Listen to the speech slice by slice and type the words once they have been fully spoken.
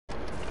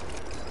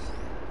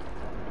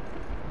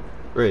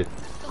Right,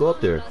 go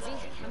up there.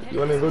 You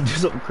wanna go do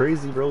something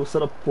crazy, bro?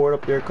 Set a port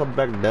up there, come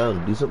back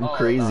down. Do something Oh, no,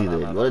 crazy no,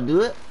 then. no, You no. wanna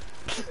do it?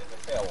 Say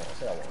I won't,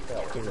 say I won't, say I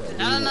won't, say I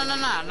No, no, no, no,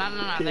 no, no, no,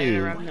 no. They're Okay.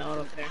 gonna rub no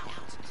up there.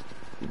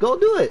 Go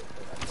do it.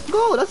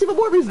 Go. That's even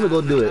more reason to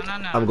No, go no, do no, it. no,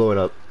 no. I'm going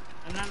up.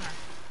 No, no, no.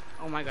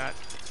 Oh my god.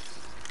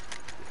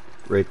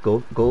 Right,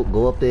 go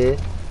up there.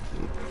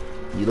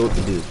 You know what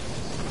to do.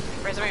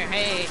 Raise right here.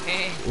 Hey,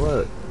 hey.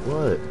 What?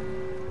 What?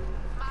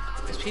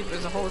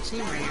 There's a whole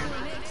team right here.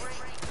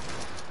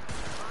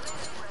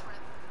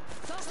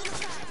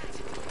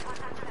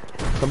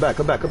 Come back,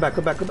 come back, come back,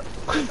 come back, come back.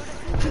 I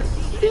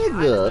didn't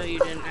know Nigga. you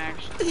didn't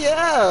actually.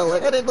 Yeah,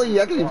 like I didn't know you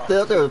actually stay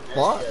out there and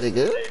fought,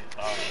 nigga.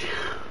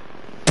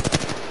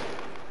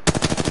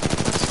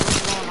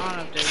 What's going on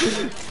up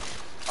there?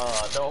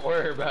 Don't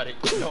worry about it.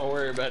 Don't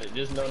worry about it.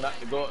 Just know not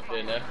to go up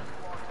there now.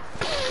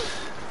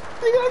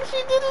 Nigga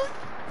actually did it.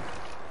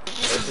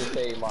 Let's just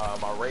say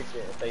my race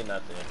didn't say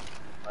nothing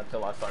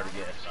until I started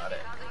getting shot at.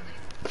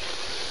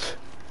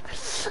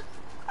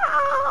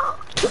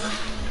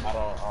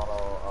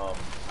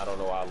 I don't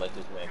know why I let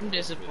this man. I'm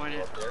disappointed.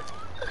 Go up there.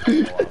 I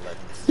don't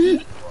know why I let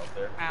him go up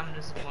there. I'm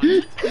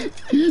disappointed.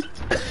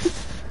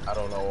 I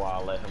don't know why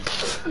I let him go.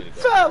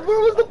 Fab, where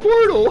was the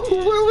portal?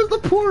 Where was the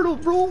portal,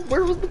 bro?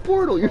 Where was the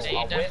portal? You're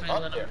Yeah, you definitely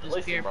let him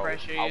just peer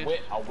pressure you. I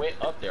went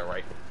up there,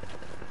 right?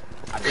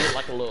 I did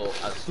like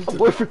a super I'm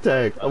going for jump,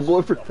 tag. I'm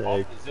going for jump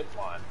tag. off the zip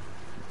line,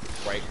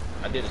 right?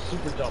 I did a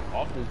super jump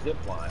off the zip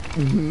line,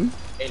 Mm-hmm.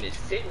 and it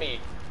sent me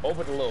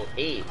over the little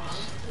edge.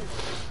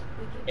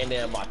 And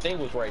then my thing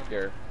was right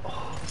there,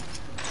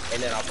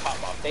 and then I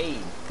popped my phase.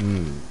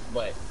 Mm.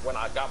 But when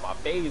I got my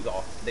phase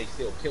off, they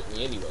still killed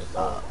me anyway. So,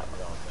 you know what I'm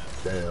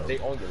saying? Damn. They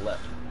on your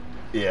left.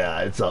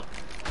 Yeah, it's up.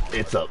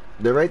 It's up.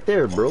 They're right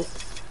there, bro.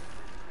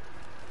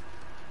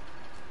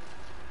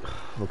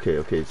 Okay,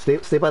 okay.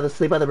 Stay by the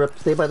thing. I'm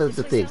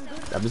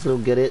just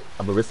gonna get it.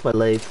 I'm gonna risk my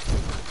life.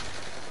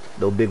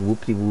 No big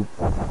whoopty whoop.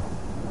 Don't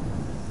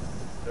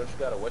you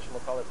got a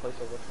whatchamacallit place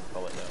or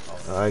whatchamacallit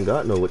now? I ain't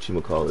got no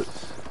whatchamacallit.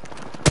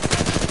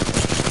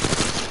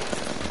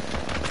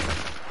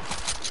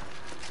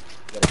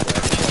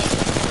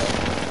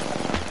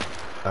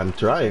 I'm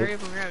trying. Hurry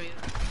up and grab you.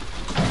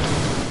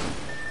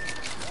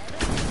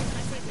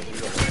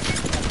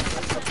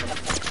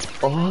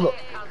 Oh,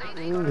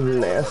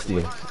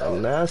 nasty.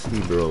 I'm nasty,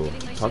 bro.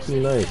 Talk to me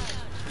nice.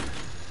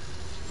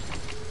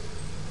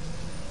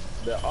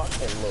 The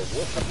octane little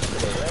whoopie,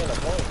 they ran a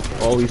point.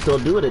 Oh, he's still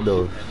doing it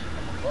though.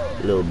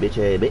 Little bitch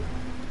ass bitch.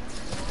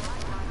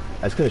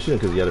 I just couldn't shoot him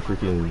because he had a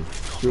freaking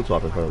shield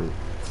swap in front of me.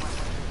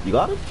 You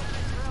got him?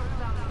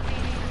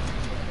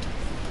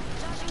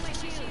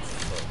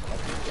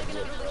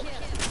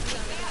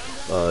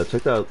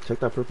 Check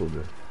that purple guy.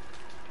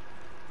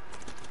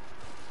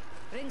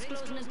 Rings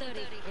closing in 30.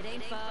 It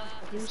ain't far.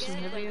 There's some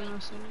heavy on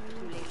us.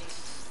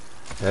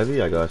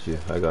 Heavy? I got you.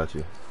 I got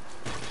you.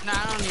 Nah,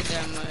 I don't need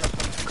that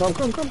much. Come.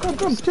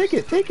 Take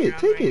it. Take it.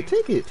 Oh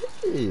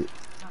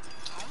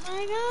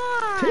my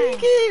god. Take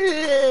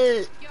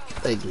it.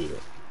 Thank you.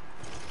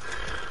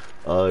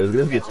 There's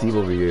gonna be a team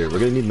over here. We're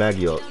gonna need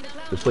Maggie up.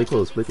 Just play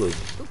close.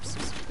 Oops.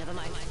 Never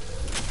mind.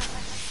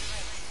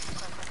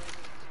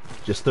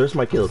 Just thirst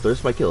my kill.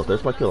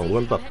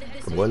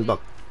 I'm one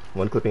buck.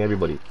 One clipping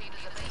everybody.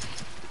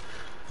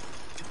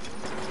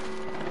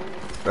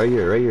 Right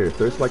here.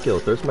 Thirst my kill.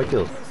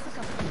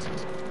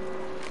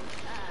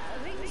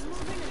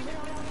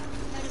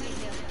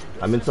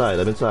 I'm inside.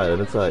 I'm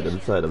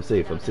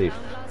safe.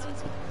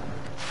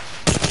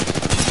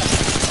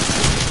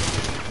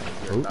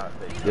 Oh,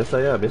 yes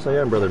I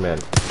am, brother man.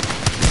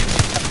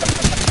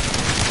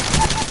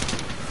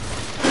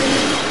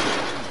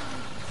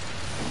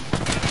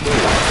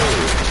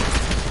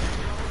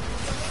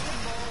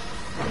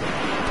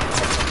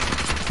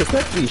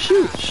 Protect me,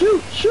 shoot! Push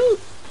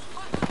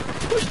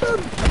them!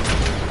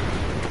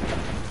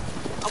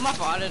 Oh my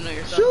fault, I didn't know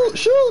you're suffering.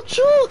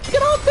 Shoot!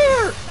 Get out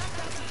there!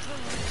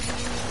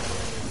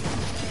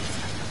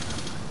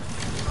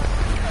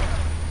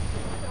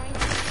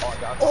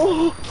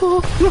 Oh, no,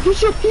 he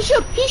shoot!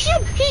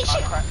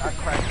 I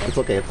cracked. It's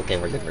okay,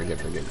 we're good.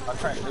 I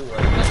cracked new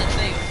What's the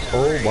thing?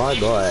 Oh my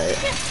god.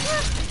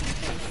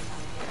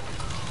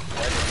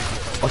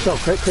 Watch out,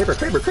 Kraber!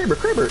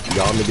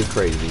 Y'all niggas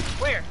crazy.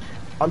 Where?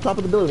 On top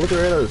of the building, look at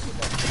us.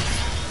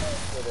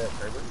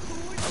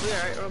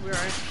 I'll be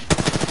alright.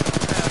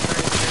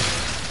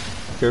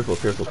 Careful.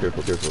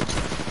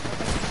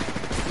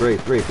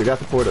 Wraith, you got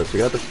to support us.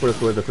 Where the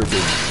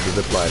freaking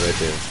zip line right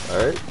there.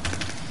 Alright?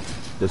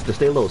 Just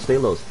stay low.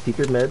 Keep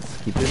your meds.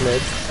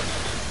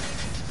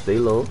 Stay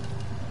low.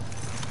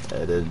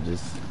 And then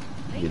just,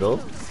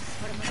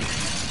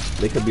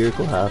 make a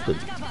miracle happen.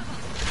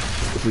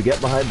 If we get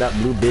behind that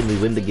blue bin, we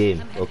win the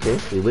game. Okay?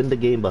 We win the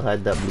game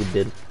behind that blue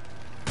bin.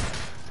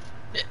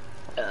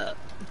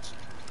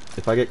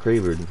 If I get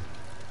Kravered,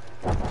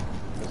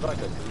 It's like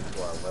a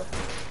D4 left.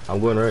 I'm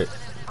going right.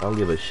 I don't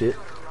give a shit.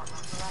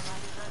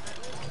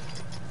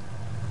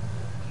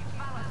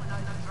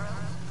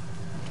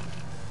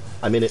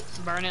 I'm in it.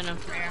 Burning them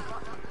for air.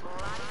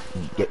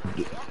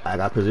 I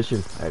got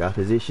position.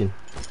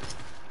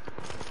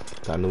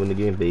 Time to win the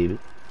game, baby.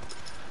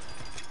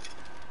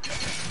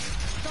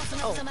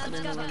 Oh, Some and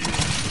then cover.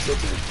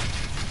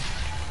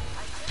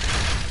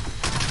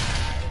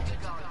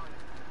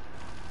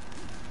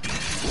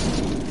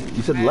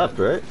 You said left,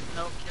 right?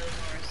 no kills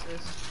or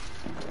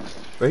assists.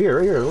 Right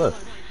here,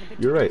 left.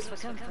 You're right. For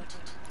comfort.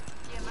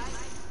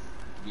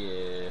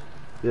 Yeah.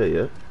 Yeah,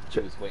 yeah.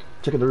 Check, Just wait.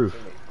 checking the roof.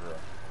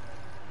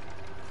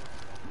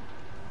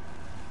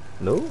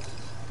 No?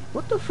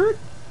 What the frick?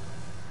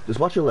 Just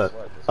watch your left.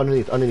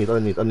 Underneath.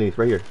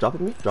 Right here.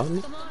 Dropping me. Come on,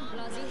 Blasi.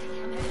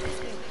 I'm headed this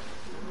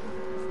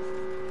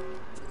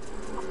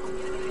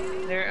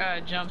way.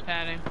 They're jump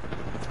padding.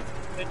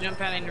 They're jump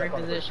padding to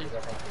reposition.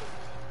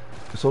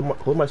 Just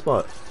hold my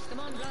spot. Come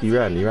on, Blasi. He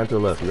ran to the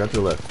left.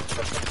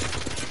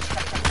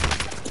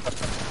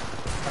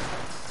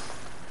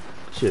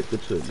 Shit,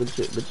 good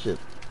shit.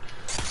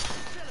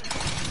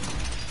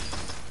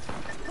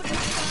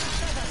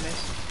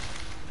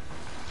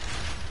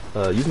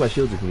 Use my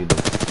shields if you need them.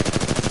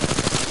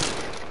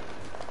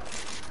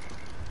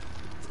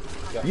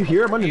 You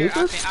hear him underneath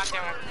us?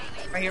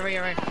 Right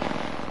here.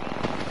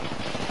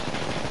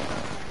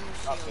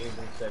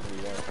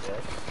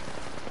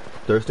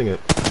 Thirsting it.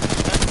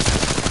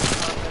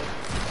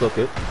 Soak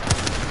it.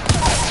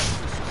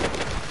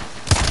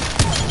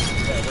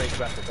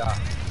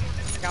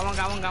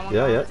 Got one.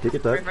 Yeah, take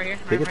it back. Right here,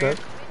 Take it right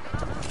back.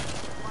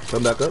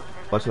 Come back up.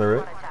 Watch my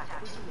right.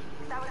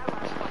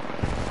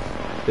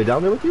 They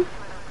down there with you?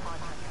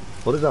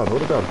 Hold it down.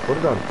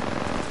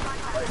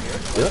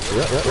 Yeah.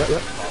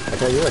 I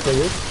can't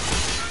hear.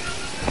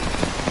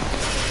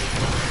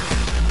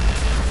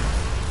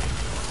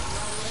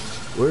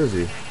 Where is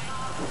he?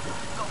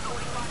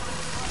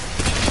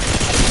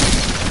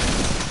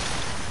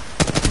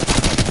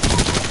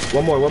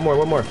 One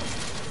more.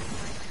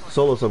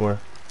 Solo somewhere.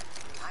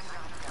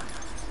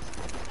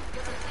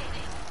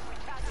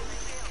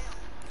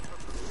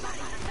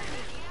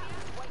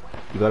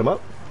 You got him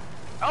up?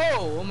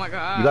 Oh my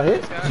god. You got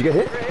hit? Did you get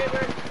hit?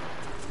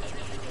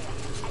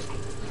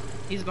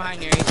 He's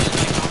behind here. He's just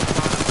like on the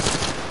bottom.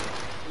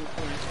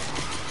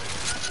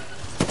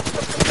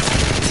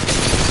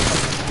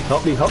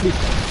 Help me. I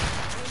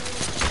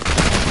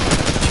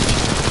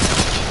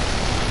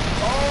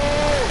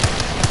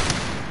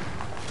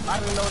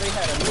didn't know they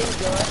had a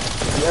minigun.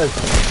 Yes.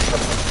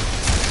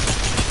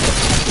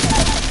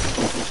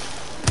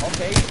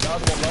 Okay, the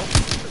other one low.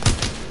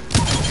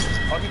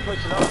 Oh, he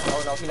pushing up.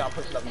 Oh no, he not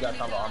pushing up. You got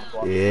time to arm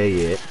swap. Yeah.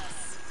 You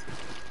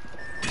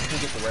can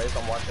get the raise.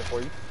 I'm watching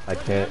for you. I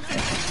can't.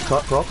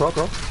 Crawl. Oh,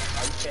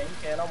 you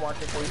can. I'm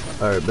watching for you.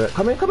 Alright, bet.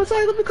 Come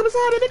inside of me.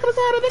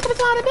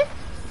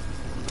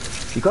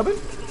 You coming?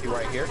 He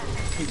right here.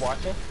 Keep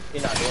watching. He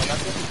not doing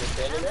nothing. He's just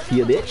standing there.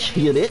 He a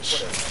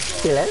bitch.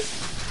 Hello?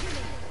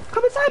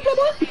 Come inside,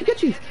 playboy. He can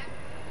get you.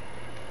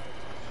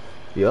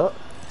 Yup.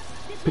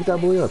 Pick that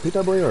boy up. I'm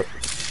cover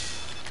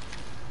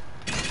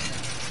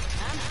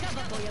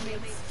for you,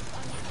 mates.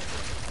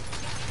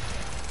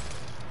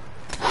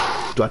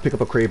 Do I pick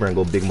up a Kraber and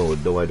go big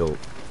mode? No, I don't.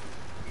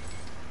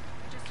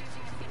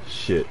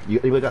 Shit.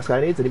 Anybody got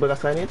Skynades?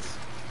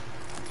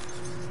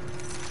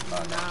 Nah,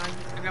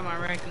 I got my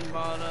wrecking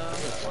ball though.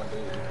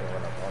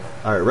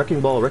 Alright,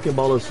 Wrecking Ball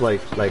is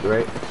like,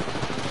 right?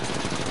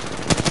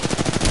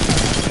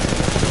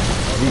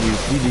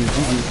 GG.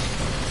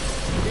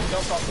 He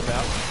jumped off the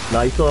map.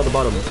 Nah, he's still at the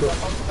bottom.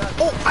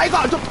 Oh, I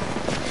got him!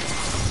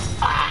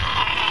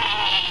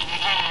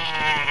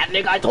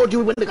 Nigga, I told you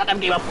we win the goddamn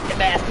game. I'm fucking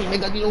nasty,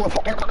 nigga. You know what?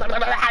 Fucking.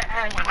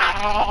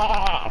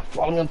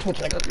 Follow me on Twitch,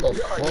 nigga.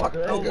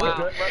 Oh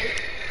wow.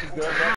 Good, brother.